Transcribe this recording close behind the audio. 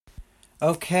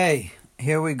Okay,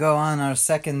 here we go on our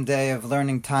second day of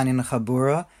learning Tanya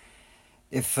Chabura.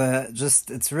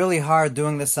 It's really hard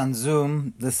doing this on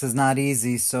Zoom. This is not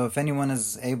easy, so if anyone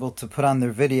is able to put on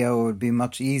their video, it would be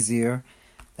much easier.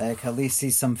 I can at least see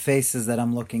some faces that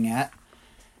I'm looking at.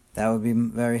 That would be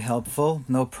very helpful.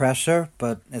 No pressure,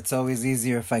 but it's always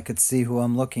easier if I could see who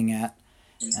I'm looking at.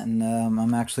 And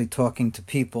I'm actually talking to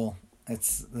people.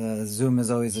 Zoom is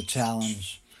always a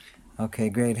challenge. Okay,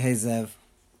 great. Hey, Zev.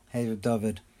 Hey,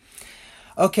 David.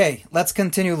 Okay, let's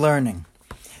continue learning.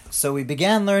 So we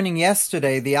began learning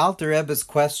yesterday the Alter Rebbe's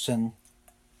question.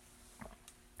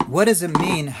 What does it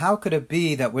mean? How could it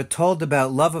be that we're told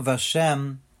about love of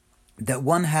Hashem, that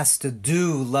one has to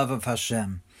do love of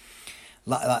Hashem?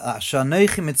 That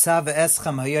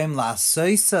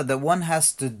one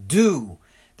has to do.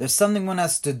 There's something one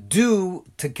has to do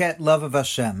to get love of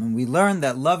Hashem. And we learned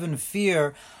that love and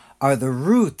fear are the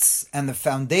roots and the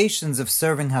foundations of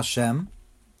serving Hashem.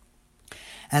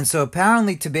 And so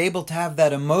apparently to be able to have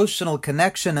that emotional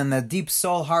connection and that deep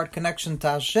soul heart connection to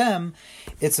Hashem,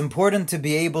 it's important to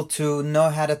be able to know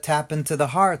how to tap into the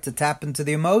heart, to tap into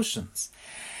the emotions.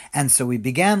 And so we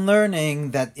began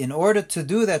learning that in order to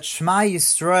do that, Shema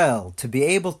Yisrael, to be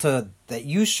able to, that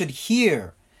you should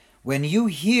hear, when you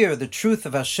hear the truth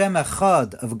of Hashem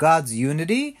Echad, of God's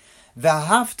unity,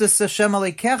 V'ahavtas Hashem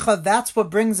Alekecha, that's what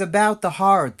brings about the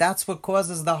heart. That's what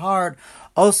causes the heart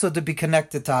also to be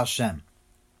connected to Hashem.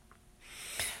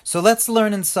 So let's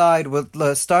learn inside,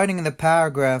 starting in the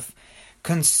paragraph,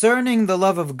 concerning the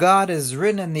love of God is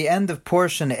written in the end of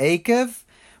portion Akev,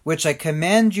 which I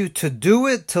command you to do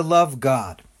it to love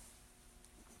God.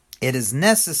 It is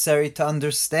necessary to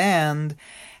understand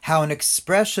how an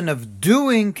expression of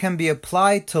doing can be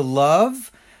applied to love,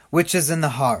 which is in the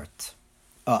heart.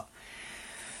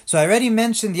 So I already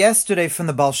mentioned yesterday from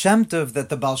the Baal Shem Tov that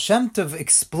the Baal Shem Tov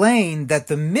explained that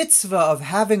the mitzvah of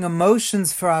having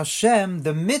emotions for Hashem,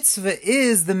 the mitzvah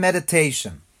is the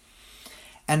meditation.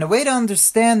 And the way to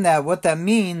understand that, what that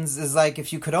means, is like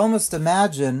if you could almost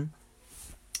imagine,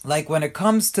 like when it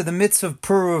comes to the mitzvah of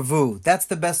Puravu, that's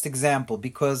the best example,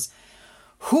 because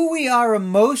who we are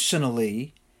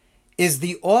emotionally is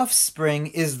the offspring,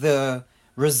 is the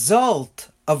result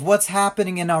of what's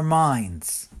happening in our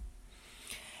minds.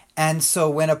 And so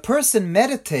when a person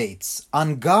meditates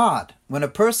on God, when a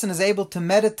person is able to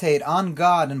meditate on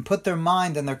God and put their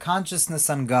mind and their consciousness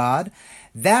on God,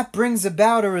 that brings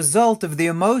about a result of the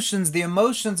emotions. The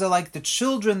emotions are like the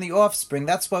children, the offspring.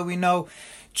 That's why we know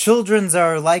children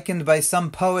are likened by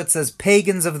some poets as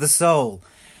pagans of the soul.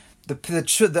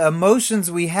 The emotions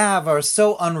we have are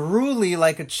so unruly,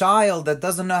 like a child that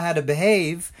doesn't know how to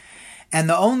behave. And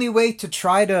the only way to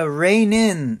try to rein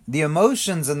in the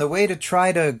emotions and the way to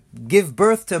try to give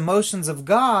birth to emotions of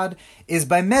God is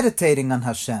by meditating on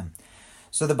Hashem.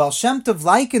 So the Baal Shem Tov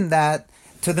likened that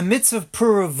to the mitzvah of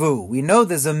Puravu. We know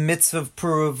there's a mitzvah of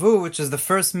Puravu, which is the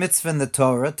first mitzvah in the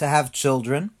Torah, to have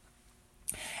children.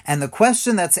 And the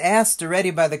question that's asked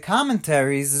already by the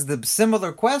commentaries is the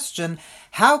similar question: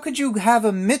 how could you have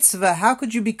a mitzvah, how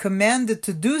could you be commanded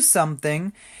to do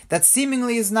something that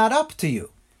seemingly is not up to you?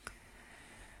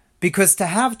 Because to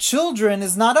have children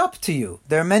is not up to you.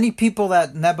 There are many people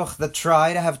that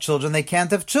try to have children, they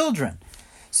can't have children.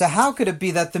 So how could it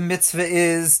be that the mitzvah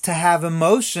is to have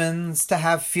emotions, to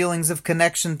have feelings of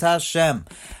connection to Hashem,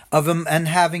 and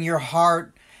having your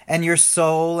heart and your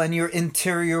soul and your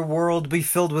interior world be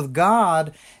filled with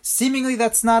God? Seemingly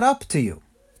that's not up to you.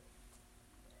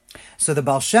 So the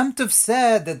Baal Shem Tov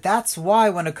said that that's why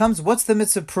when it comes, what's the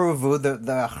mitzvah Puravu? The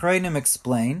Achreinim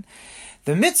explain,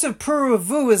 the mitzvah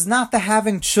Puravu is not the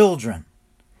having children.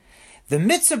 The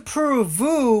mitzvah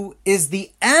Puravu is the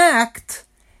act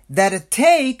that it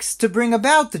takes to bring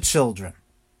about the children.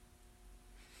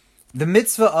 The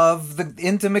mitzvah of the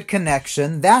intimate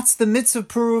connection, that's the mitzvah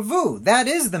Puravu. That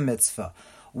is the mitzvah.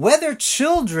 Whether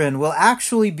children will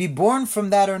actually be born from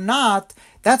that or not,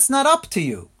 that's not up to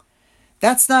you.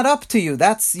 That's not up to you.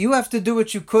 You have to do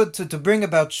what you could to bring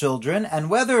about children, and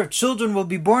whether children will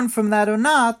be born from that or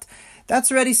not, that's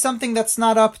already something that's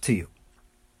not up to you.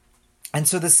 And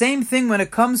so the same thing when it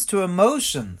comes to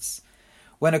emotions,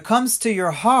 when it comes to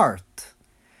your heart,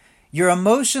 your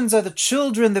emotions are the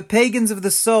children, the pagans of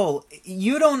the soul.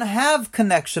 You don't have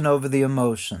connection over the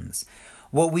emotions.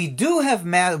 What we do have,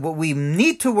 what we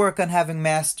need to work on having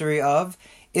mastery of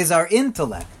is our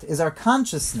intellect, is our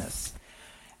consciousness.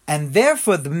 And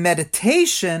therefore the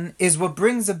meditation is what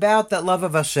brings about that love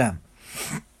of Hashem.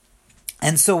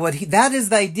 And so that is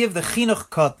the idea of the chinuch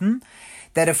katan,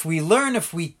 that if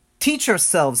we teach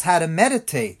ourselves how to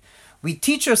meditate, we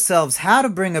teach ourselves how to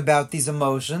bring about these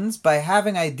emotions by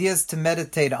having ideas to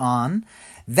meditate on,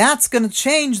 that's going to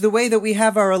change the way that we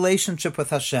have our relationship with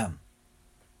Hashem.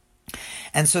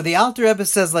 And so the Alter Rebbe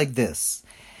says like this: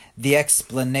 the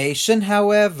explanation,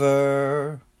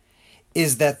 however,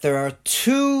 is that there are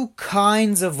two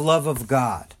kinds of love of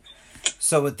God.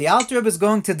 So what the Alter Rebbe is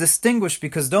going to distinguish,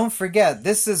 because don't forget,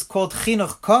 this is called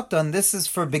Chinuch Koton, this is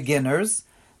for beginners.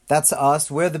 That's us,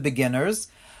 we're the beginners.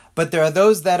 But there are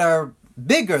those that are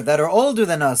bigger, that are older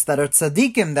than us, that are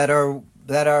tzaddikim,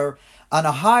 that are on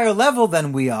a higher level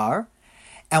than we are.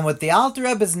 And what the Alter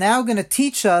Rebbe is now going to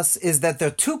teach us is that there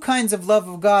are two kinds of love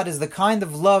of God. Is the kind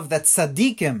of love that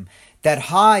tzaddikim, that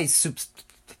high,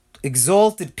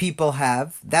 exalted people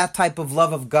have, that type of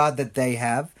love of God that they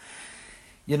have.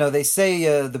 You know, they say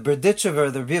the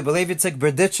Berditchever, the Belevitzek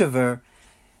Berditchever,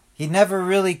 he never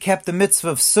really kept the mitzvah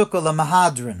of Sukkah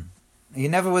LaMahadran. He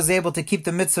never was able to keep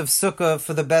the mitzvah of Sukkah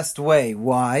for the best way.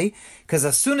 Why? Because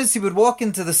as soon as he would walk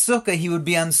into the Sukkah, he would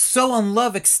be so in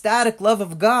love, ecstatic love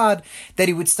of God, that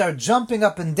he would start jumping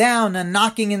up and down and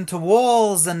knocking into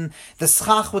walls, and the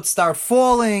schach would start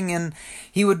falling, and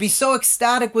he would be so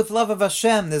ecstatic with love of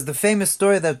Hashem. There's the famous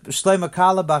story that Shlomo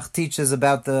Carlebach teaches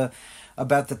about the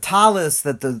talis,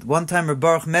 that the one time Reb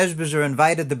Baruch Mezbizher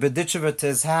invited the Berditchever to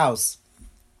his house.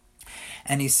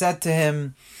 And he said to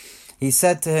him,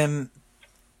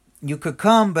 you could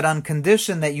come, but on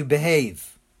condition that you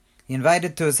behave. He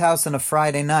invited to his house on a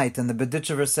Friday night, and the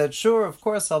Berditchever said, sure, of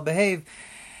course, I'll behave.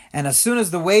 And as soon as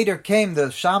the waiter came,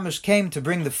 the shamash came to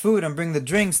bring the food and bring the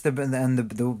drinks, the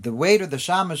waiter, the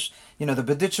shamash, the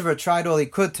Berditchever tried all he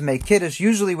could to make kiddush.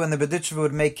 Usually when the Berditchever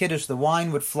would make kiddush, the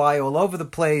wine would fly all over the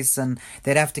place, and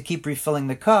they'd have to keep refilling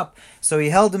the cup. So he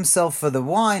held himself for the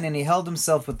wine, and he held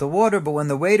himself with the water, but when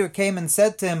the waiter came and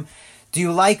said to him, do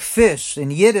you like fish?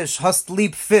 In Yiddish, hast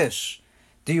lieb fish.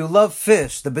 Do you love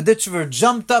fish? The Berditchever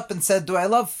jumped up and said, do I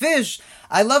love fish?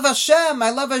 I love Hashem. I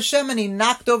love Hashem. And he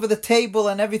knocked over the table,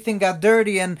 and everything got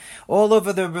dirty, and all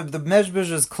over the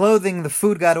Mezbizher's clothing, the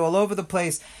food got all over the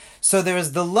place. So there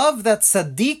is the love that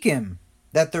tzaddikim,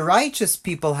 that the righteous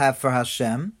people have for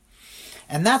Hashem.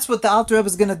 And that's what the Alter Rebbe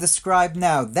is going to describe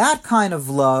now. That kind of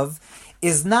love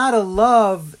is not a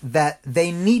love that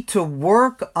they need to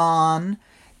work on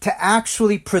to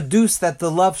actually produce that the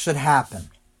love should happen.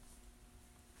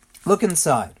 Look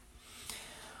inside.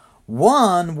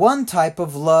 One type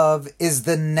of love is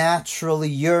the natural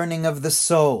yearning of the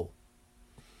soul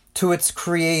to its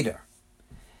creator.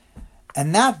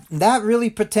 And that really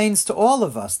pertains to all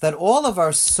of us, that all of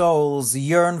our souls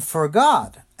yearn for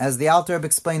God. As the Alter Rebbe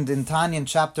explained in Tanya in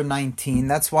chapter 19,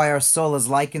 that's why our soul is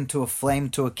likened to a flame,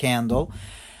 to a candle.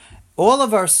 All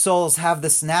of our souls have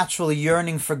this natural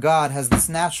yearning for God, has this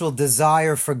natural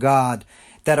desire for God,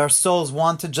 that our souls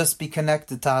want to just be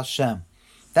connected to Hashem.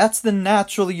 That's the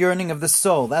natural yearning of the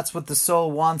soul. That's what the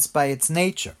soul wants by its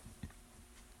nature.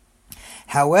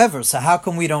 However, so how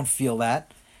come we don't feel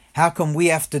that? How come we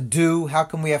have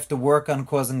to work on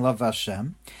causing love of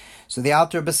Hashem? So the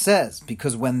Alter Rebbe says,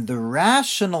 because when the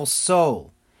rational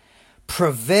soul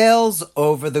prevails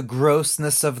over the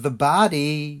grossness of the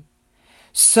body,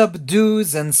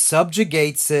 subdues and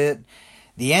subjugates it,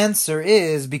 the answer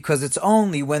is because it's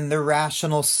only when the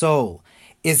rational soul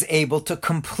is able to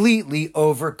completely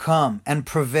overcome and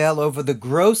prevail over the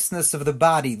grossness of the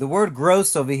body. The word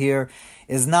gross over here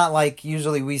is not like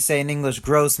usually we say in English,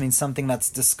 gross means something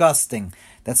that's disgusting.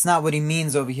 That's not what he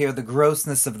means over here, the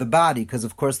grossness of the body, because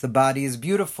of course the body is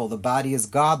beautiful, the body is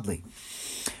godly.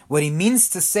 What he means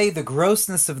to say the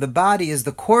grossness of the body is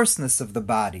the coarseness of the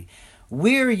body.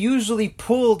 We're usually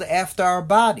pulled after our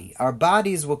body. Our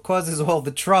body is what causes all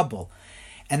the trouble.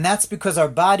 And that's because our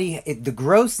body, the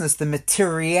grossness, the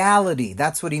materiality,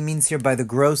 that's what he means here by the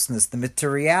grossness, the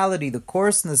materiality, the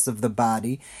coarseness of the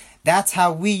body, that's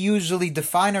how we usually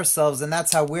define ourselves, and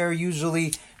that's how we're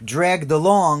usually dragged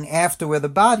along after where the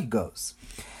body goes.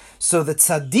 So the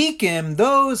tzaddikim,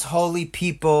 those holy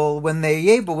people, when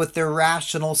they're able with their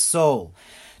rational soul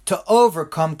to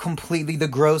overcome completely the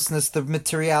grossness, the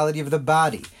materiality of the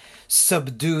body,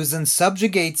 subdues and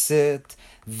subjugates it,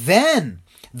 then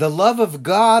the love of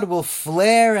God will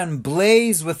flare and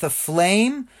blaze with a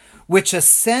flame which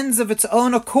ascends of its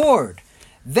own accord.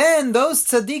 Then those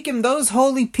tzaddikim, those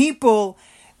holy people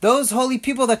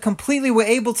that completely were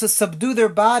able to subdue their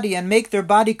body and make their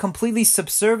body completely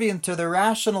subservient to their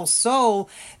rational soul,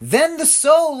 then the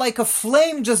soul, like a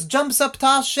flame, just jumps up to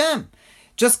Hashem,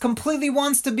 just completely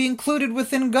wants to be included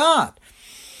within God,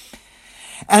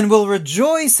 and will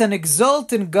rejoice and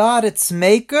exult in God, its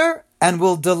maker, and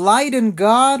will delight in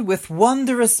God with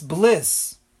wondrous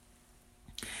bliss.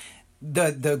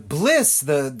 The bliss,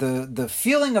 the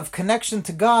feeling of connection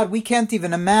to God, we can't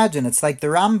even imagine. It's like the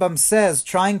Rambam says,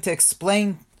 trying to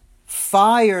explain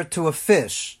fire to a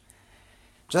fish,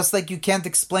 just like you can't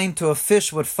explain to a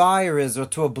fish what fire is, or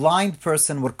to a blind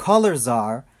person what colors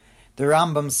are, the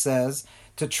Rambam says,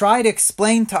 to try to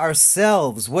explain to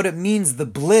ourselves what it means, the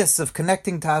bliss of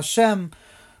connecting to Hashem,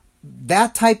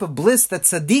 that type of bliss that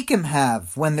tzaddikim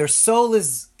have when their soul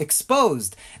is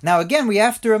exposed. Now again, we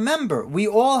have to remember, we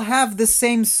all have the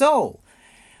same soul.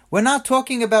 We're not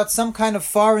talking about some kind of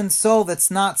foreign soul that's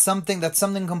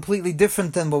something completely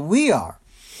different than what we are.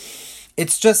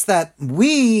 It's just that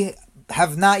we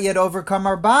have not yet overcome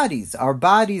our bodies. Our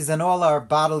bodies and all our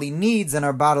bodily needs and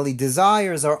our bodily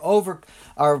desires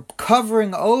are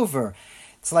covering over.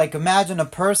 It's like, imagine a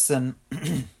person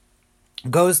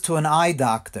goes to an eye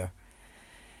doctor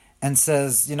and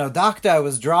says, doctor, I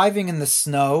was driving in the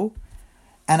snow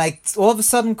and I all of a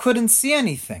sudden couldn't see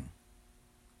anything.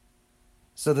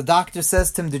 So the doctor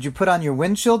says to him, did you put on your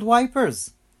windshield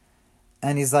wipers?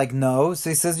 And he's like, no. So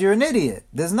he says, you're an idiot.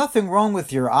 There's nothing wrong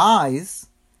with your eyes.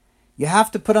 You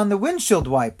have to put on the windshield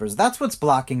wipers. That's what's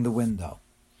blocking the window.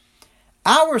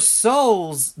 Our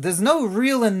souls, there's no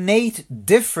real innate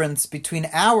difference between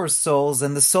our souls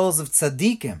and the souls of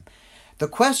tzaddikim. The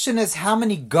question is how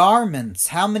many garments,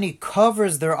 how many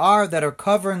covers there are that are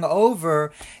covering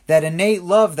over that innate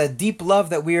love, that deep love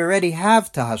that we already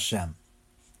have to Hashem.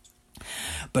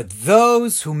 But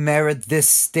those who merit this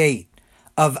state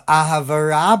of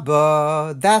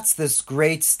Ahavarabba, that's this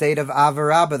great state of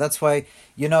Ahavarabba. That's why,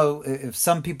 if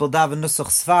some people daven Nusach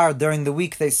Sfar during the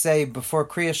week, they say before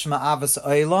Kriya Shema Avos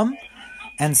Olam,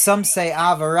 and some say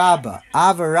Ahavarabba.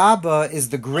 Ahavarabba is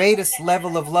the greatest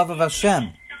level of love of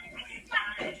Hashem.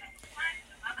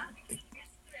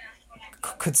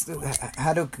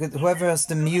 Whoever has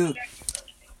to mute,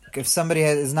 if somebody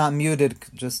is not muted,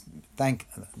 just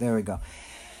there we go.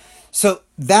 So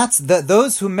that's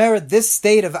those who merit this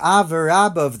state of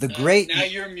Ahavarabba, of the great. Now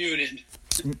you're muted.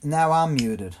 Now I'm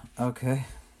muted. Okay,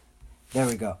 there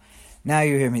we go. Now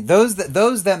you hear me. Those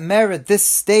that merit this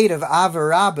state of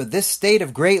Ahavarabba, this state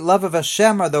of great love of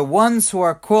Hashem, are the ones who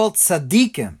are called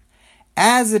tzaddikim,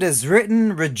 as it is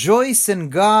written, "Rejoice in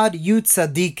God, you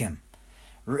tzaddikim."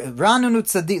 Ranunu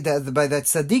tzaddik. By that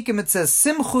tzaddikim, it says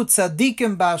Simchu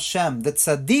tzaddikim b'Hashem. The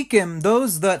tzaddikim,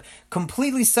 those that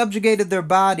completely subjugated their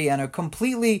body and are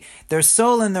completely, their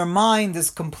soul and their mind is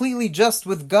completely just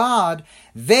with God,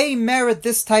 they merit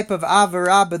this type of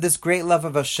Ahavarabba, this great love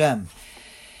of Hashem.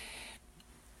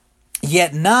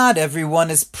 Yet not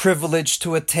everyone is privileged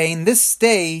to attain this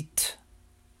state.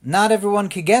 Not everyone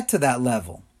can get to that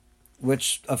level,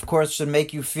 which of course should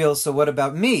make you feel, so what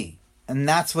about me? And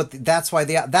that's why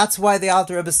the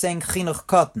Alter Rebbe is saying chinuch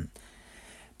katan,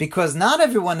 because not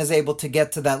everyone is able to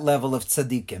get to that level of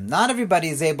tzaddikim. Not everybody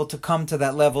is able to come to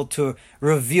that level to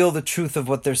reveal the truth of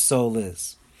what their soul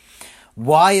is.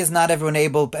 Why is not everyone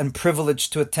able and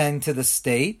privileged to attain to the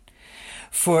state?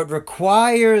 For it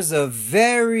requires a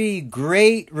very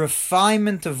great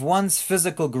refinement of one's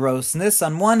physical grossness.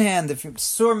 On one hand, if you're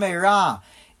sur meira,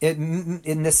 it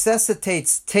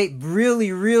necessitates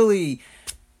really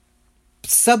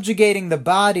subjugating the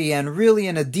body and really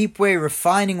in a deep way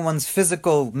refining one's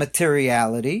physical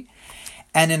materiality.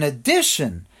 And in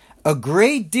addition, a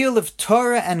great deal of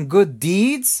Torah and good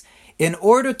deeds in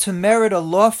order to merit a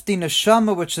lofty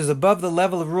neshama which is above the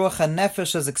level of Ruach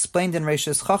HaNefesh, as explained in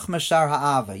Reishis Chochmah Shar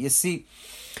Ha'ava. You see,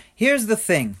 here's the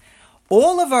thing.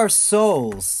 All of our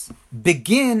souls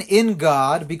begin in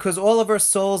God because all of our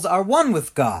souls are one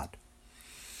with God.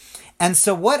 And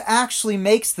so what actually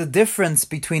makes the difference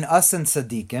between us and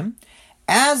tzaddikim,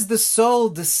 as the soul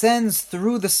descends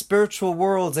through the spiritual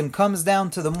worlds and comes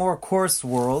down to the more coarse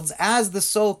worlds, as the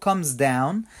soul comes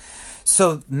down,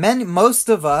 so most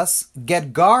of us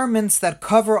get garments that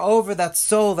cover over that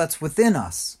soul that's within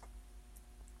us.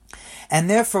 And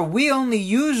therefore we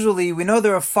know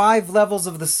there are 5 levels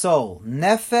of the soul: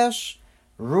 Nefesh,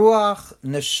 Ruach,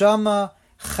 Neshama,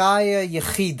 Chaya,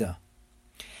 Yechida.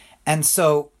 And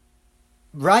so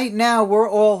right now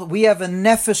we have a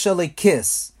Nefesh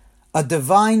Elikis, a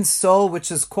divine soul which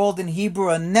is called in Hebrew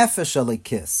a Nefesh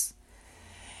Elikis.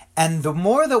 And the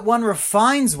more that one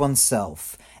refines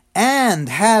oneself and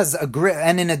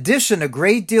and in addition a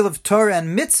great deal of Torah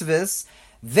and mitzvahs,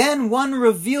 then one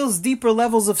reveals deeper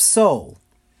levels of soul.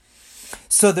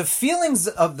 So the feelings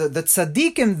of the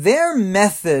tzaddikim, their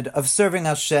method of serving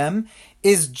Hashem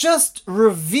is just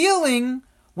revealing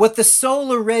what the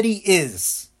soul already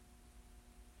is.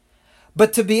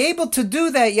 But to be able to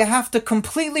do that, you have to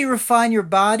completely refine your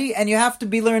body, and you have to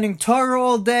be learning Torah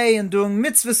all day and doing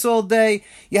mitzvahs all day.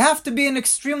 You have to be an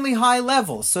extremely high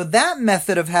level. So that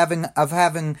method of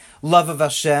having love of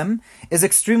Hashem is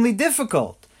extremely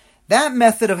difficult. that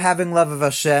method of having love of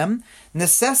Hashem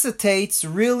necessitates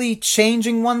really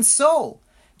changing one's soul,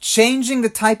 changing the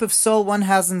type of soul one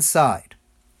has inside.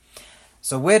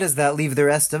 So where does that leave the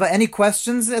rest of us? Any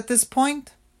questions at this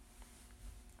point?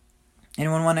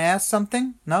 Anyone want to ask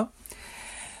something? No?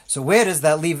 So where does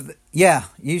that leave? Yeah,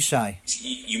 Yishai.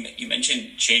 You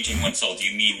mentioned changing one's soul. Do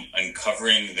you mean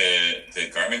uncovering the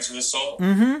garments of the soul?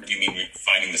 Mm-hmm. Or do you mean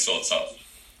finding the soul itself?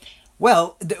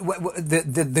 Well,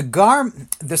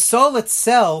 the soul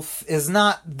itself is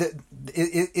not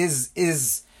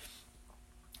is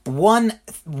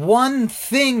one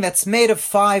thing that's made of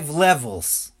 5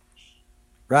 levels,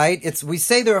 right? We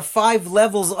say there are 5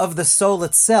 levels of the soul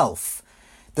itself.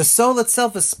 The soul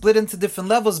itself is split into different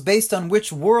levels based on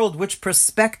which world, which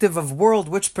perspective of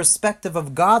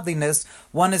godliness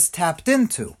one is tapped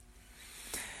into.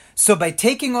 So by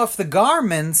taking off the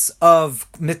garments of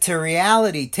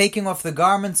materiality, taking off the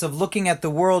garments of looking at the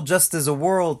world just as a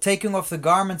world, taking off the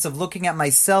garments of looking at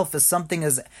myself as something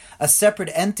as a separate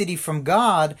entity from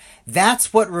God,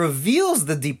 that's what reveals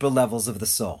the deeper levels of the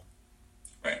soul.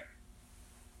 Right.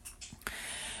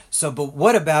 So, but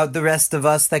what about the rest of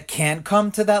us that can't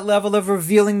come to that level of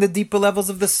revealing the deeper levels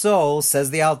of the soul?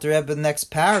 Says the Alter Rebbe in the next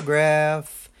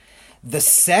paragraph. The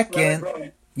second...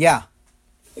 Right. Yeah.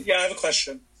 Yeah, I have a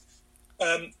question.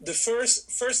 The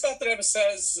first Alter Rebbe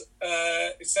says,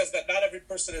 it says that not every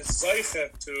person is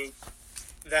zeicha to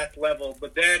that level,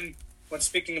 but then when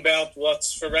speaking about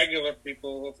what's for regular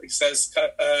people, he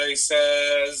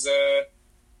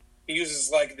uses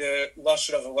like the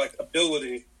lashon of like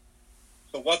ability.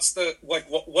 So what's the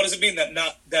what does it mean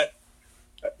that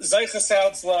zeicha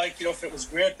sounds like, if it was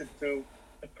granted to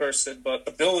a person, but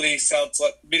ability sounds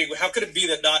like, meaning how could it be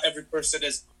that not every person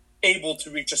is able to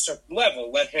reach a certain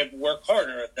level? Let him work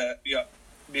harder at that. Yeah,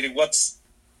 meaning what's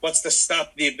to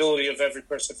stop the ability of every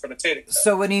person from attaining that?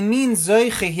 So when he means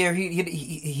zeicha here,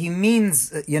 he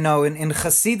means, in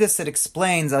Chassidus it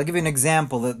explains. I'll give you an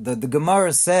example. The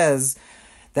Gemara says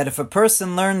that if a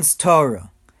person learns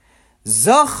Torah,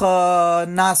 Zacha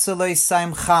nasalei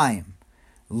saim chaim,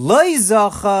 loy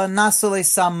zacha nasalei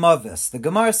sam mavis. The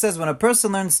Gemara says when a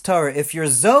person learns Torah, if you're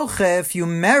zocha, if you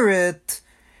merit,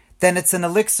 then it's an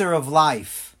elixir of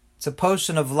life. It's a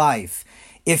potion of life.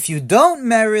 If you don't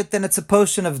merit, then it's a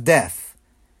potion of death.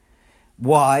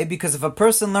 Why? Because if a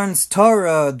person learns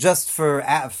Torah just for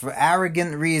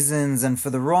arrogant reasons and for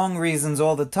the wrong reasons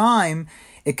all the time,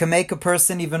 it can make a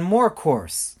person even more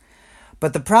coarse.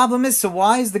 But the problem is, so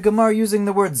why is the Gemara using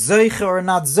the word zeicha or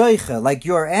not zeicha? Like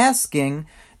you're asking,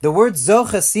 the word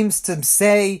zocha seems to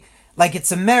say like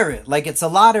it's a merit, like it's a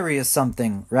lottery or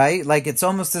something, right? Like it's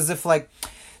almost as if like...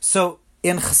 So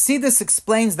in Chassidus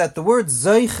explains that the word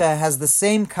zeicha has the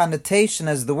same connotation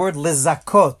as the word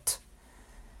lezakot.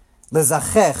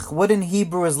 Lezachech. What in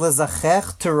Hebrew is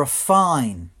lezachech? To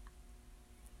refine.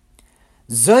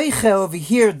 Zeicha over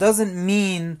here doesn't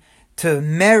mean to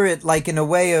merit, like in a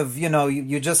way of,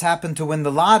 you just happen to win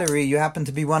the lottery, you happen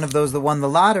to be one of those that won the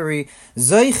lottery.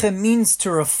 Zeicha means to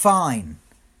refine.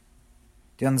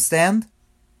 Do you understand?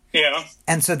 Yeah.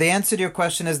 And so the answer to your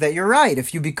question is that you're right.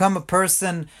 If you become a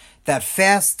person that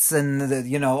fasts and,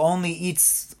 only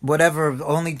eats whatever,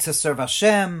 only to serve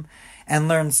Hashem, and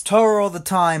learns Torah all the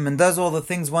time, and does all the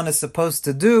things one is supposed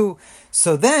to do,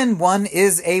 so then one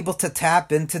is able to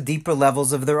tap into deeper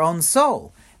levels of their own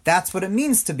soul. That's what it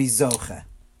means to be zoche.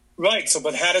 Right. So,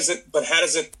 but how does it?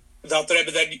 The Alter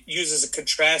Rebbe then uses a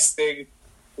contrasting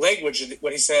language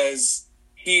when he says,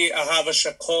 "He ahava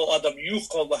shekol adam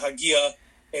yuchol lahagia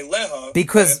eleha."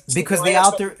 Because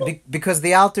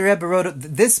the Alter Rebbe wrote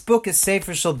this book is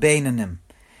Sefer Shel Beinanim,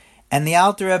 and the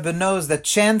Alter Rebbe knows that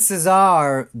chances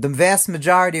are the vast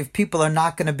majority of people are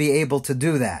not going to be able to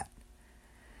do that.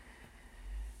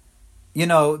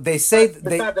 They say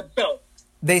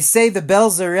They say the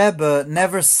Belzer Rebbe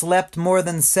never slept more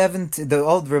than 17... The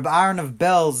old Reb Aaron of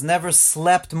Belz never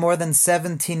slept more than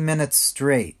 17 minutes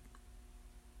straight.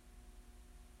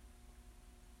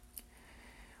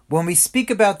 When we speak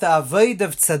about the Avoid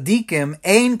of Tzadikim,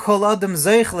 Ein Kol Adam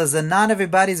Zeichel, and not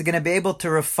everybody is going to be able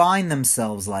to refine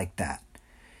themselves like that.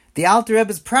 The Alter Rebbe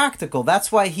is practical.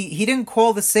 That's why he didn't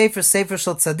call the Sefer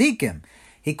Shel Tzadikim.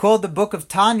 He called the book of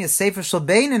Tanya Sefer Shel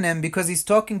Beinanim because he's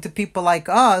talking to people like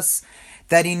us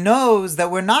that he knows that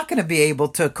we're not going to be able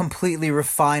to completely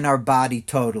refine our body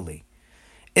totally.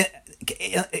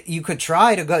 You could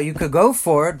try to go, you could go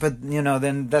for it, but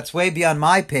then that's way beyond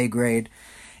my pay grade.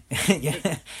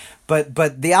 Yeah.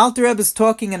 But the Alter Rebbe is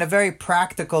talking in a very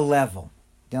practical level.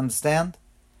 Do you understand?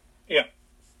 Yeah.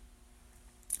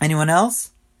 Anyone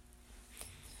else?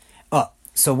 Oh,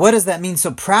 so what does that mean?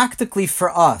 So practically for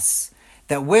us,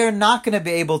 that we're not going to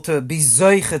be able to be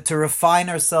zoiche, to refine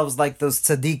ourselves like those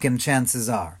tzaddikim, chances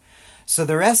are. So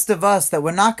the rest of us, that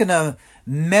we're not going to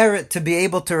merit to be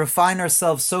able to refine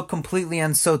ourselves so completely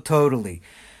and so totally.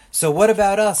 So what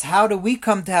about us? How do we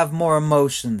come to have more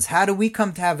emotions? How do we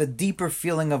come to have a deeper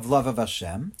feeling of love of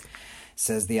Hashem?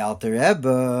 Says the Alter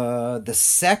Rebbe, the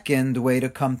second way to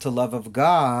come to love of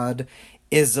God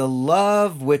is a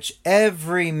love which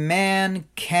every man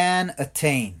can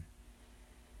attain.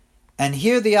 And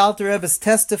here the Alter Rebbe is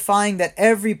testifying that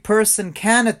every person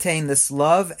can attain this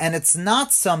love, and it's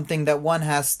not something that one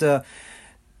has to,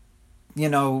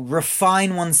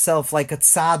 refine oneself like a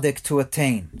tzaddik to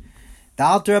attain. The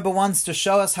Alter Rebbe wants to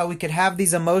show us how we could have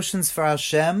these emotions for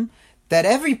Hashem that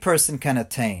every person can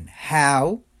attain.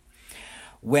 How?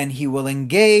 When he will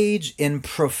engage in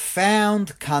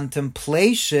profound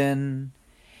contemplation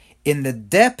in the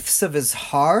depths of his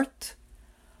heart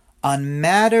on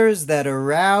matters that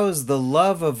arouse the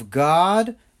love of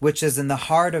God, which is in the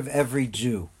heart of every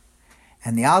Jew.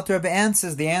 And the Alter Rebbe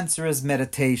answers, the answer is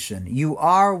meditation. You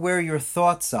are where your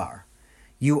thoughts are.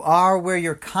 You are where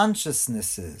your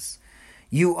consciousness is.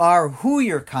 You are who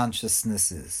your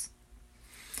consciousness is.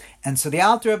 And so the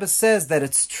Alter Rebbe says that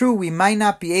it's true, we might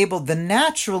not be able, the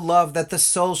natural love that the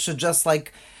soul should just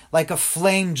like a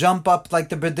flame jump up like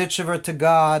the Berditchever to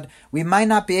God, we might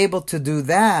not be able to do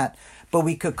that, but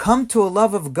we could come to a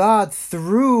love of God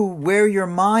through where your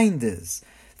mind is,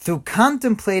 through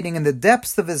contemplating in the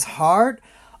depths of his heart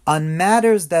on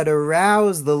matters that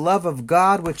arouse the love of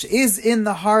God, which is in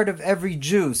the heart of every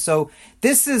Jew. So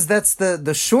that's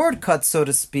the shortcut, so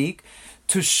to speak,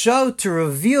 to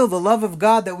reveal the love of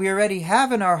God that we already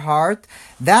have in our heart.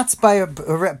 That's by a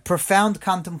profound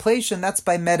contemplation, that's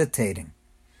by meditating.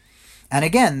 And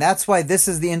again, that's why this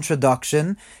is the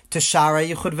introduction to Shara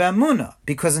Yichud Ve'emunah.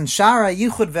 Because in Shara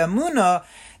Yichud Ve'emunah,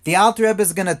 the Alter Rebbe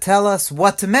is going to tell us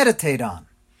what to meditate on.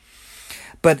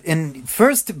 But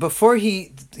before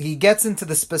he gets into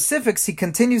the specifics, he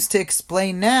continues to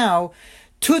explain now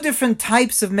two different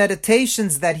types of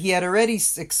meditations that he had already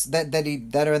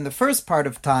that are in the first part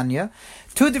of Tanya.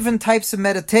 Two different types of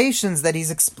meditations that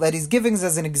he's giving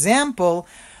as an example.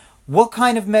 What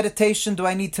kind of meditation do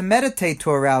I need to meditate to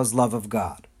arouse love of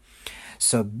God?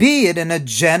 So be it in a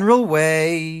general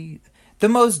way, the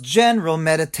most general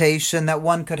meditation that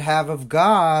one could have of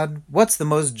God. What's the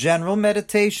most general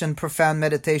meditation, profound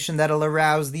meditation that'll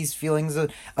arouse these feelings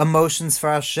of emotions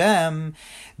for Hashem?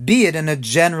 Be it in a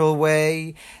general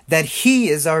way that He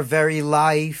is our very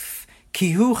life,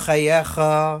 Ki hu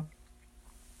chayecha,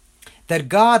 that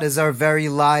God is our very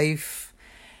life.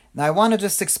 Now I want to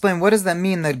just explain, what does that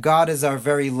mean that God is our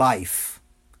very life?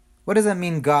 What does that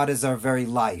mean God is our very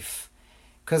life?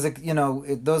 Because,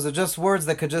 those are just words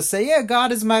that could just say, yeah,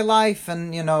 God is my life.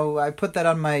 And, I put that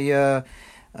on my, if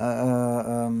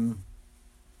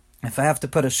I have to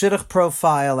put a shidduch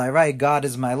profile, I write God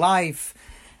is my life.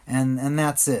 And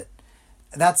that's it.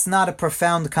 That's not a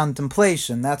profound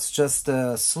contemplation. That's just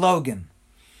a slogan.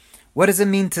 What does it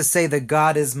mean to say that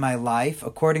God is my life,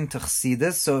 according to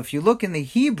Chassidus? So if you look in the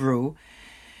Hebrew,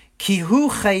 Ki hu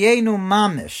chayenu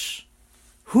mamish.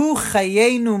 Hu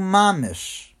chayenu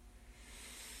mamish.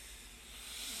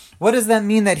 What does that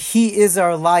mean that He is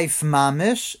our life,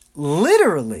 mamish?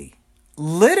 Literally,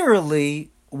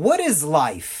 what is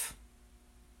life?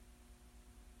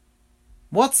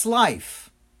 What's life?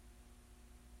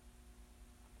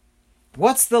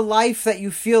 What's the life that you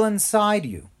feel inside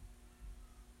you?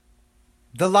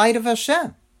 The light of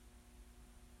Hashem.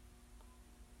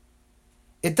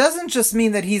 It doesn't just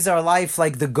mean that He's our life,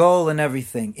 like the goal and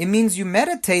everything. It means you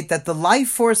meditate that the life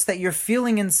force that you're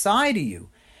feeling inside of you,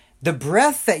 the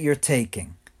breath that you're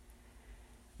taking,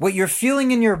 what you're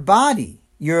feeling in your body,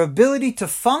 your ability to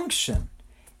function,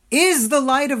 is the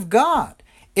light of God.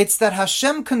 It's that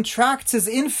Hashem contracts His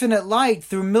infinite light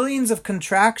through millions of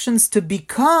contractions to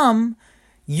become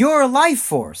your life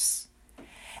force.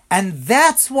 And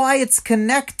that's why it's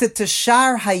connected to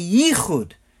Shar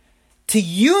HaYichud, to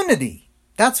unity.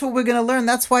 That's what we're going to learn.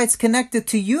 That's why it's connected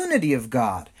to unity of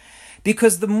God.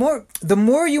 Because the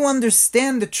more you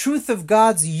understand the truth of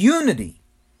God's unity,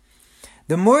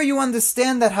 the more you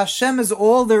understand that Hashem is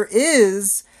all there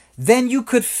is, then you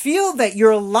could feel that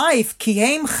your life,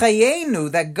 Kihem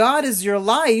Chayenu, that God is your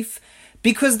life,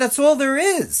 because that's all there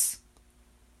is.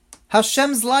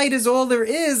 Hashem's light is all there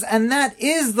is, and that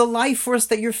is the life force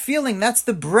that you're feeling. That's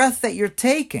the breath that you're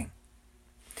taking.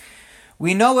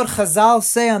 We know what Chazal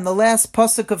say on the last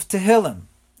pasuk of Tehillim,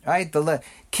 right?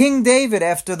 King David,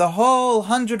 after the whole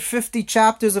 150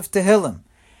 chapters of Tehillim,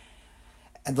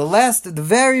 At the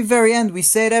very, very end, we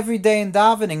say it every day in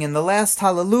davening, in the last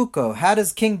Hallelujah. How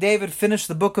does King David finish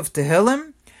the book of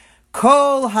Tehillim?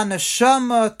 Kol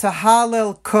haneshama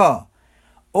tahalel ka.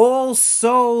 All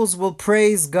souls will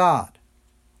praise God.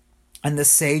 And the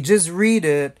sages read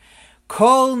it,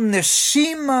 Kol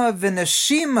neshima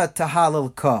v'neshima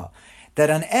tahalel ka. That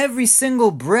on every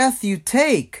single breath you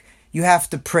take, you have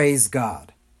to praise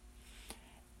God.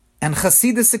 And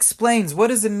Chassidus explains, what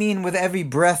does it mean with every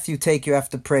breath you take you have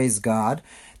to praise God?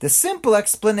 The simple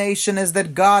explanation is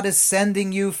that God is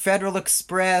sending you Federal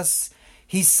Express,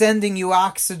 He's sending you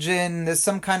oxygen, there's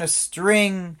some kind of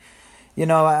string. You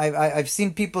know, I've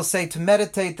seen people say to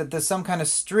meditate that there's some kind of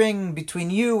string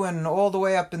between you and all the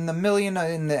way up in the million,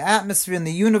 in the atmosphere, in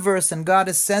the universe, and God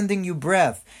is sending you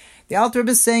breath. The Alter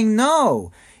Rebbe is saying,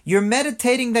 no, you're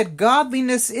meditating that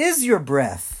godliness is your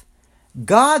breath.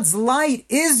 God's light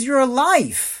is your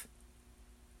life.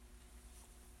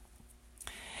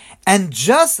 And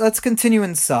let's continue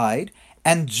inside,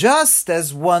 and just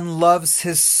as one loves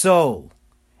his soul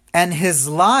and his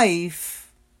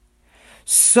life,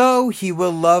 so he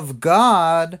will love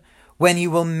God when he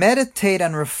will meditate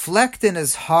and reflect in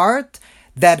his heart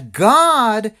that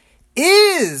God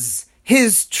is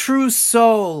his true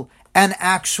soul and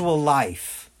actual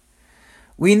life.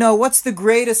 We know what's the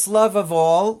greatest love of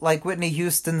all, like Whitney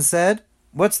Houston said.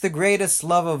 What's the greatest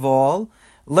love of all?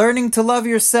 Learning to love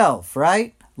yourself,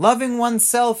 right? Loving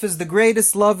oneself is the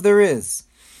greatest love there is.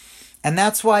 And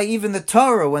that's why even the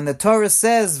Torah, when the Torah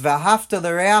says, V'ahavta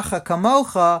l'reacha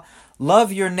kamocha,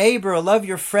 love your neighbor or love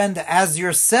your friend as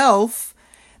yourself,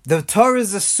 the Torah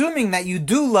is assuming that you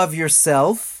do love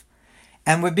yourself,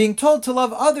 and we're being told to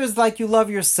love others like you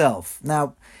love yourself.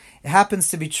 Now, it happens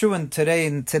to be true in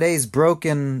today's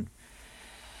broken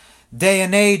day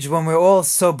and age when we're all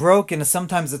so broken.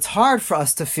 Sometimes it's hard for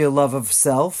us to feel love of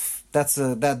self.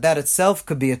 That itself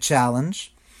could be a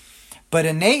challenge. But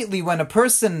innately, when a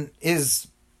person is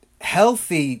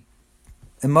healthy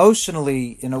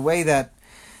emotionally in a way that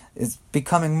is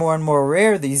becoming more and more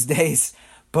rare these days,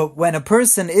 but when a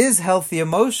person is healthy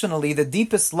emotionally, the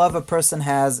deepest love a person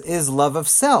has is love of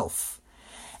self.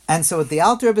 And so what the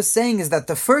Alter Rebbe is saying is that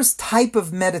the first type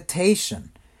of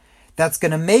meditation that's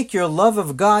going to make your love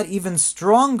of God even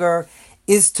stronger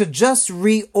is to just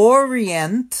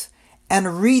reorient and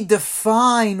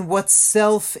redefine what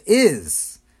self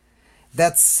is.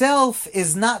 That self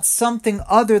is not something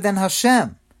other than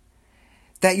Hashem.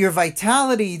 That your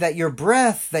vitality, that your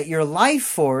breath, that your life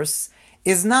force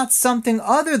is not something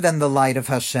other than the light of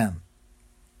Hashem.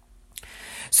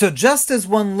 So just as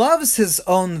one loves his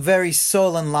own very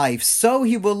soul and life, so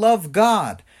he will love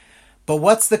God. But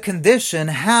what's the condition?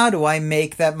 How do I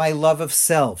make that my love of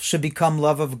self should become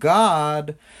love of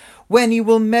God? When he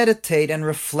will meditate and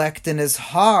reflect in his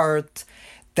heart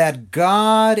that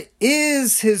God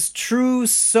is his true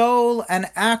soul and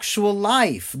actual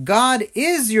life. God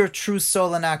is your true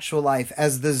soul and actual life.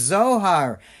 As the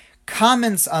Zohar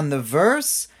comments on the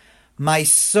verse, my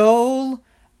soul,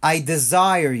 I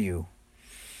desire you.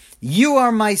 You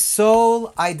are my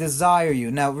soul, I desire you.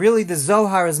 Now, really, the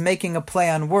Zohar is making a play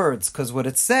on words, because what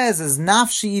it says is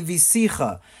nafshi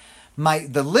visicha.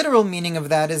 The literal meaning of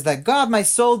that is that God, my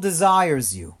soul,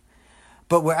 desires you.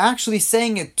 But we're actually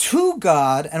saying it to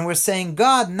God, and we're saying,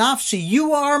 God, nafshi,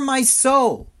 you are my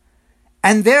soul,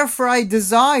 and therefore I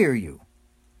desire you.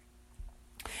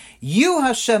 You,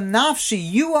 Hashem, nafshi,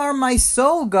 you are my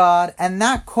soul, God, and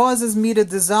that causes me to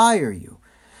desire you.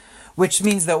 Which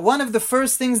means that one of the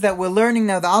first things that we're learning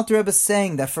now, the Alter Rebbe is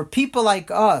saying that for people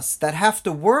like us that have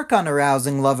to work on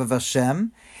arousing love of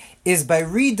Hashem, is by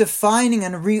redefining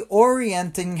and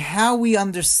reorienting how we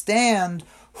understand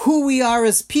who we are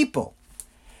as people.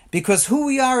 Because who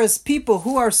we are as people,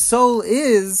 who our soul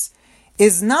is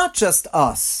not just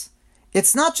us.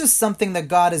 It's not just something that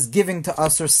God is giving to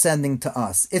us or sending to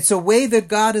us. It's a way that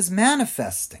God is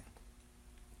manifesting.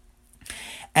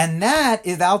 And that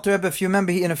is, the Alter Rebbe, if you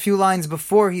remember, in a few lines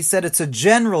before, he said it's a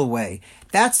general way.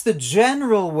 That's the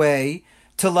general way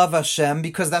to love Hashem,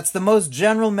 because that's the most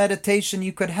general meditation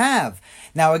you could have.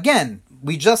 Now again,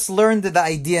 we just learned the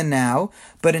idea now,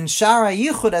 but in Shara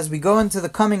Yichud, as we go into the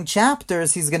coming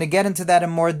chapters, he's going to get into that in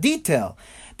more detail.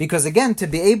 Because again, to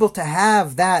be able to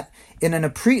have that in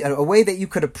a way that you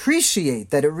could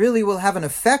appreciate, that it really will have an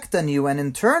effect on you and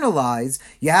internalize,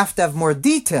 you have to have more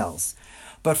details.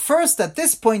 But first, at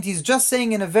this point, he's just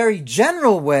saying in a very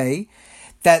general way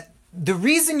that the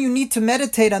reason you need to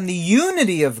meditate on the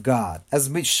unity of God, as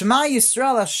Shema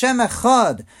Yisrael Hashem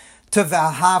Echad, to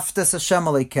V'ahavta Hashem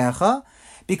Aleikecha,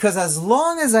 because as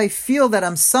long as I feel that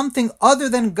I'm something other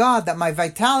than God, that my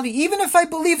vitality, even if I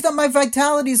believe that my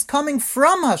vitality is coming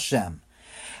from Hashem,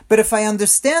 But if I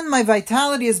understand my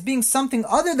vitality as being something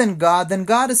other than God, then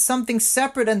God is something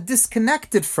separate and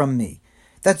disconnected from me.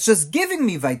 That's just giving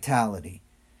me vitality,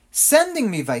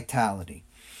 sending me vitality.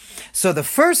 So the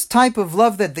first type of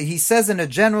love that he says in a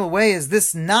general way is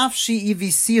this nafshi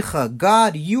ivisicha.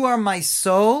 God, you are my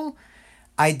soul.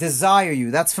 I desire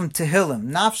you. That's from Tehillim.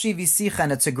 Nafshi ivisicha.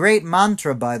 And it's a great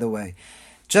mantra, by the way.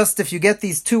 Just if you get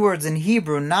these two words in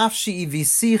Hebrew, nafshi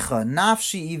ivisicha,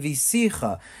 nafshi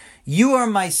ivisicha. You are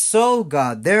my soul,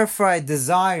 God, therefore I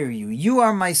desire you. You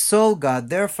are my soul, God,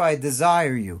 therefore I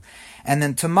desire you. And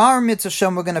then tomorrow, Mitzvah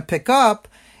Shem, we're going to pick up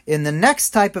in the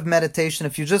next type of meditation.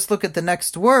 If you just look at the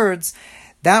next words,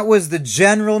 that was the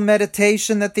general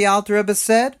meditation that the Alter Rebbe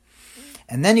said.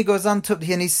 And then he goes on to,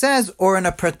 and he says, or in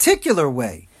a particular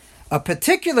way, a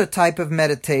particular type of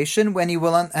meditation, when he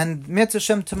will, and Mitzvah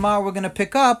Shem, tomorrow we're going to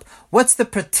pick up, what's the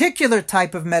particular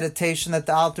type of meditation that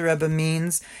the Alter Rebbe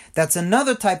means? That's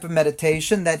another type of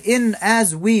meditation that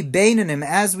as we Beinanim,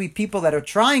 as we people that are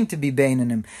trying to be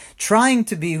Beinanim, trying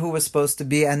to be who we're supposed to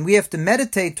be, and we have to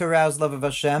meditate to arouse love of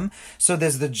Hashem. So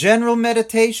there's the general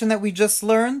meditation that we just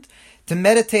learned, to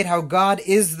meditate how God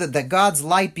is, that God's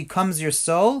light becomes your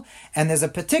soul, and there's a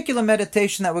particular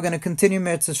meditation that we're going to continue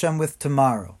Mitzvah Shem with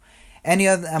tomorrow. Any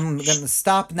other? I'm going to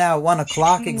stop now.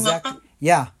 1:00 exactly.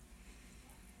 Yeah.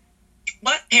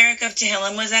 What parak of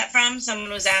Tehillim was that from? Someone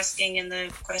was asking in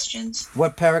the questions.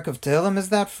 What parak of Tehillim is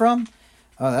that from?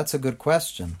 Oh, that's a good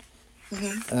question.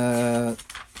 Nafshi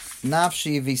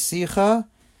Visicha.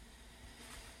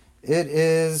 It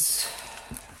is.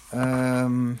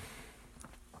 I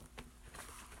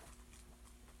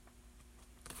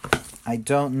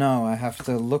don't know. I have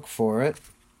to look for it.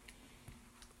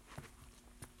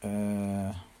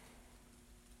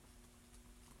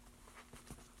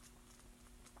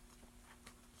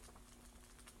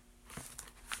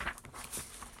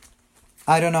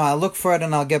 I don't know. I'll look for it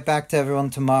and I'll get back to everyone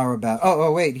tomorrow about.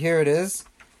 Oh, wait. Here it is.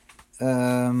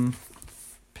 Page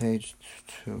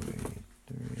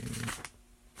 283.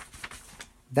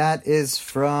 That is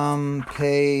from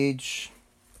page.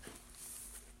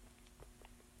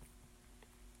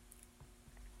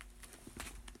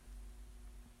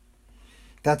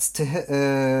 That's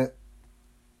to.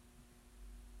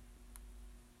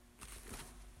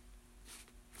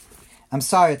 I'm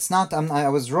sorry, it's not. I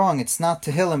was wrong. It's not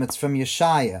Tehillim. It's from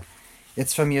Yeshaya.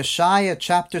 It's from Yeshaya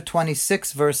chapter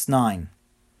 26, verse 9.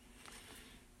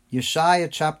 Yeshaya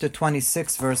chapter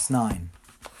 26, verse 9.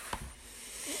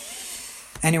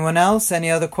 Anyone else? Any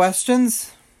other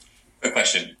questions? Quick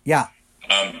question. Yeah.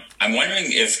 I'm wondering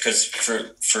if, because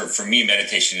for me,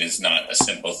 meditation is not a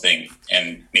simple thing,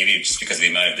 and maybe just because of the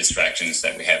amount of distractions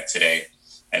that we have today,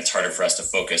 and it's harder for us to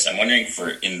focus. I'm wondering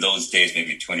in those days,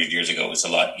 maybe 200 years ago, it was a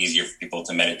lot easier for people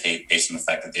to meditate based on the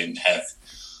fact that they didn't have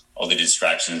all the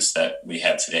distractions that we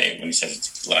have today. When he says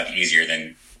it's a lot easier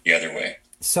than the other way.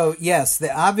 So yes,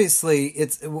 obviously,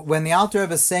 it's when the Alter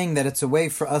Rebbe is saying that it's a way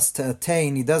for us to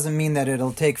attain, he doesn't mean that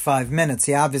it'll take 5 minutes.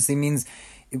 He obviously means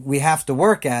we have to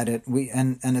work at it,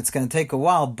 and it's going to take a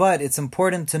while, but it's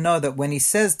important to know that when he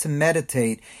says to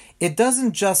meditate, it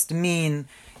doesn't just mean,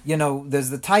 there's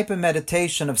the type of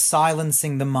meditation of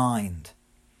silencing the mind,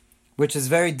 which is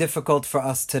very difficult for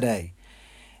us today.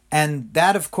 And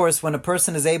that, of course, when a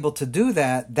person is able to do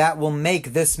that, that will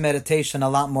make this meditation a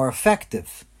lot more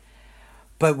effective.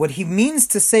 But what he means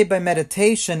to say by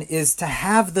meditation is to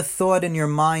have the thought in your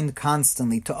mind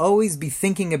constantly, to always be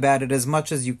thinking about it as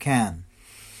much as you can.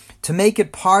 To make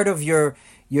it part of your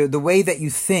the way that you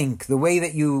think, the way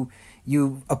that you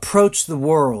approach the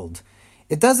world.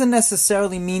 It doesn't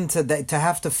necessarily mean to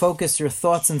have to focus your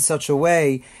thoughts in such a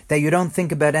way that you don't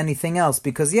think about anything else,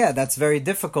 because that's very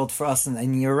difficult for us,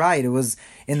 and you're right, it was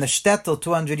in the shtetl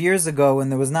 200 years ago when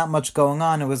there was not much going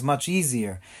on, it was much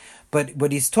easier. But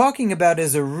what he's talking about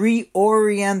is a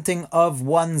reorienting of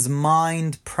one's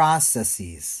mind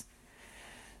processes.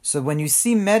 So when you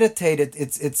see meditate,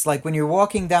 it's like when you're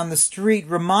walking down the street,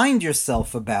 remind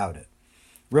yourself about it.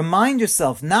 Remind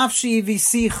yourself, Nafshi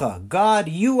visicha, God,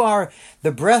 you are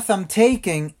the breath I'm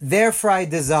taking, therefore I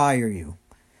desire you.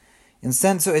 In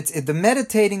sense, so it's the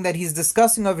meditating that he's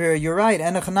discussing over here, you're right,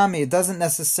 Enochanami, it doesn't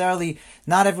necessarily,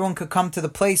 not everyone could come to the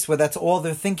place where that's all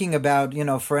they're thinking about,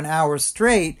 for an hour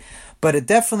straight, but it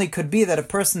definitely could be that a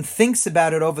person thinks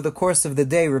about it over the course of the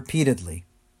day repeatedly.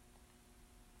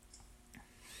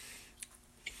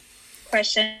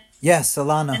 Question. Yes,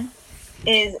 Alana.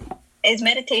 Is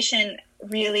meditation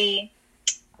really,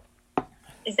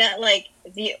 is that like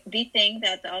the thing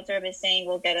that the Alter Rebbe is saying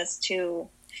will get us to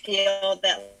feel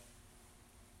that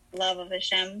love of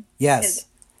Hashem? Yes.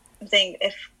 I'm saying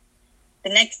if the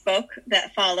next book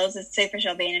that follows is Sefer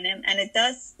Shel Beinanim, and it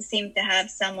does seem to have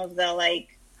some of the,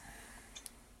 like,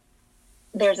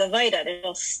 there's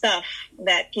there's stuff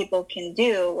that people can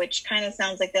do, which kind of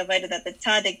sounds like the avodah that the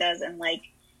tzaddik does, and like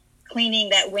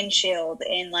cleaning that windshield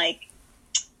and like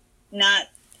not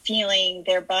feeling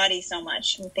their body so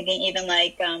much. I'm thinking even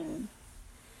like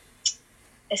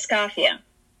iskafia,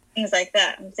 things like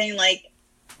that. I'm saying like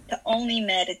to only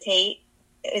meditate,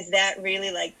 is that really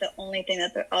like the only thing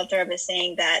that the Alter Rebbe is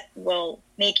saying that will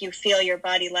make you feel your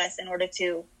body less in order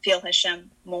to feel Hashem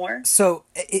more? So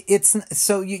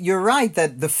you're right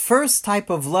that the first type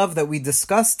of love that we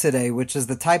discussed today, which is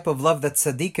the type of love that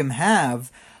tzaddikim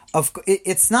have,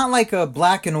 it's not like a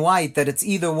black and white that it's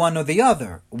either one or the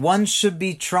other. One should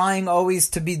be trying always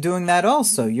to be doing that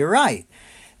also. You're right.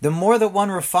 The more that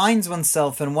one refines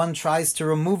oneself and one tries to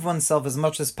remove oneself as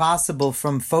much as possible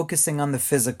from focusing on the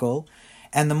physical,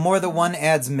 and the more that one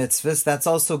adds mitzvahs, that's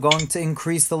also going to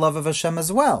increase the love of Hashem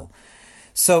as well.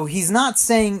 So he's not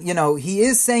saying, he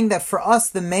is saying that for us,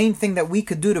 the main thing that we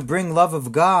could do to bring love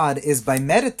of God is by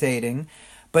meditating,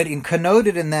 but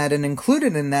connoted in that and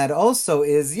included in that also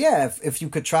is, if you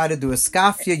could try to do a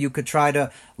skafia, you could try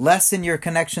to lessen your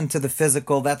connection to the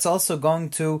physical, that's also going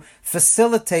to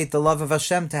facilitate the love of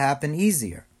Hashem to happen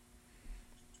easier.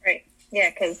 Right. Yeah,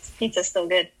 because pizza's still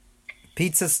good.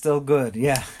 Pizza's still good,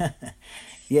 yeah.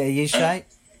 Yeah, Yishai?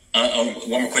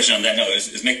 One more question on that note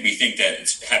is making me think that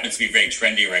it happens to be very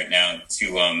trendy right now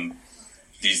to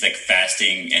these like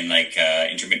fasting and like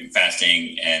intermittent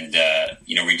fasting and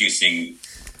reducing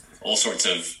all sorts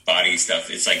of body stuff.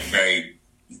 It's like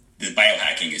the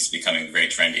biohacking is becoming very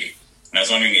trendy. And I was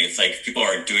wondering if like people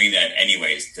are doing that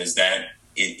anyways, does that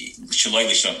shaloi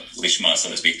lishma, so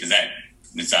to speak, does that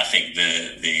affect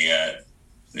the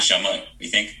neshama, you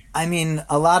think? I mean,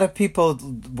 a lot of people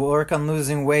work on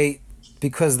losing weight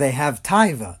because they have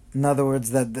taiva. In other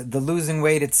words, that the losing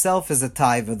weight itself is a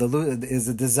taiva, is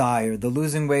a desire. The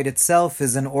losing weight itself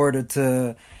is in order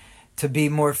to be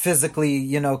more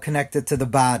physically, connected to the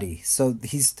body. So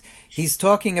he's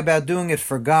talking about doing it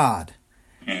for God.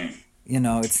 Mm.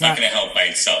 It's not going to help by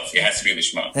itself. It has to be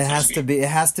lishma. It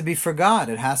has to be for God.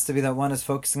 It has to be that one is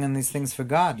focusing on these things for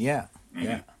God. Yeah. Mm-hmm.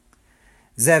 Yeah.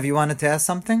 Zev, you wanted to ask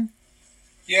something?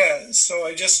 Yeah, so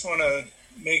I just want to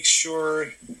make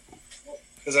sure,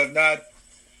 because I've not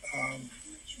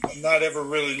ever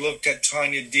really looked at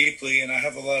Tanya deeply, and I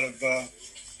have a lot of,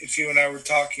 if you and I were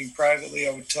talking privately,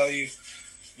 I would tell you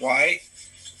why,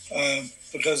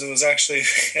 because it was actually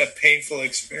a painful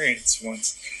experience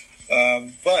once.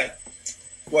 But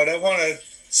what I want to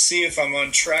see if I'm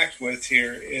on track with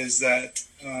here is that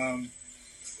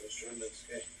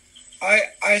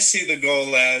I see the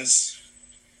goal as,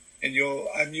 and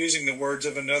I'm using the words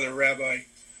of another rabbi,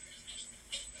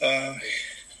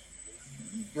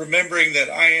 remembering that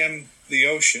I am the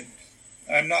ocean.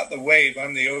 I'm not the wave,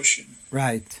 I'm the ocean.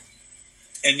 Right.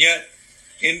 And yet,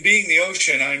 in being the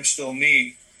ocean, I'm still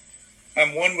me.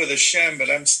 I'm one with Hashem, but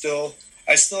I still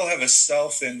have a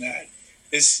self in that.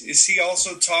 Is he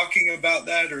also talking about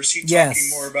that, or is he talking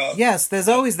more about... Yes, there's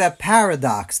always that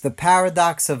paradox, the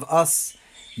paradox of us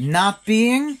not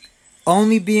being,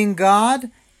 only being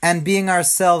God, and being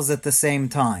ourselves at the same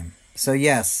time. So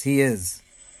yes, he is.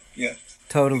 Yeah.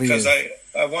 Totally because is.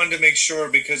 I wanted to make sure,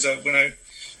 because when I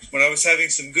was having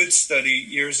some good study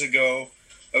years ago,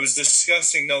 I was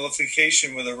discussing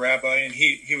nullification with a rabbi, and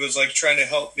he was like trying to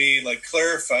help me like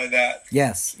clarify that.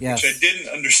 Yes. Which I didn't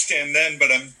understand then, but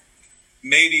I'm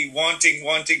maybe want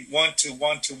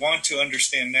to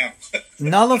understand now.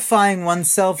 Nullifying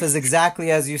oneself is exactly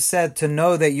as you said, to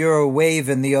know that you're a wave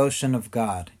in the ocean of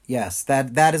God. Yes,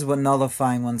 that is what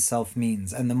nullifying oneself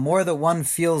means. And the more that one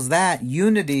feels that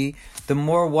unity, the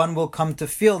more one will come to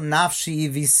feel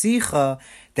nafshi visicha,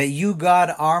 that you,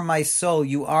 God, are my soul,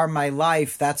 you are my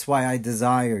life, that's why I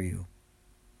desire you.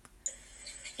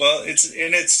 Well,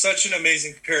 it's such an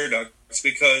amazing paradox,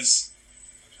 because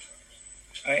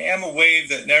I am a wave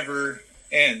that never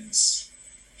ends,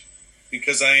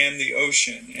 because I am the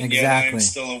ocean, and yet I am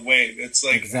still a wave. It's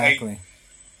like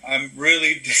I'm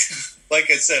really,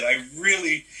 like I said, I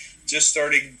really just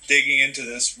started digging into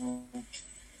this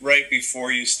right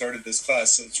before you started this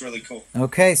class, so it's really cool.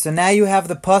 Okay, so now you have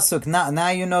the pasuk. Now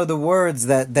you know the words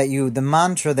the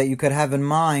mantra that you could have in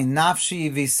mind.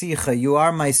 Nafshi visicha, you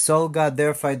are my soul, God,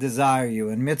 therefore I desire you.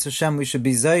 And Mitzvah Shem, we should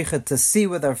be zeicha to see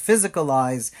with our physical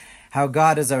eyes how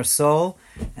God is our soul.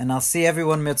 And I'll see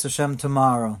everyone Mitzvah Shem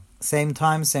tomorrow. Same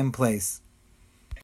time, same place.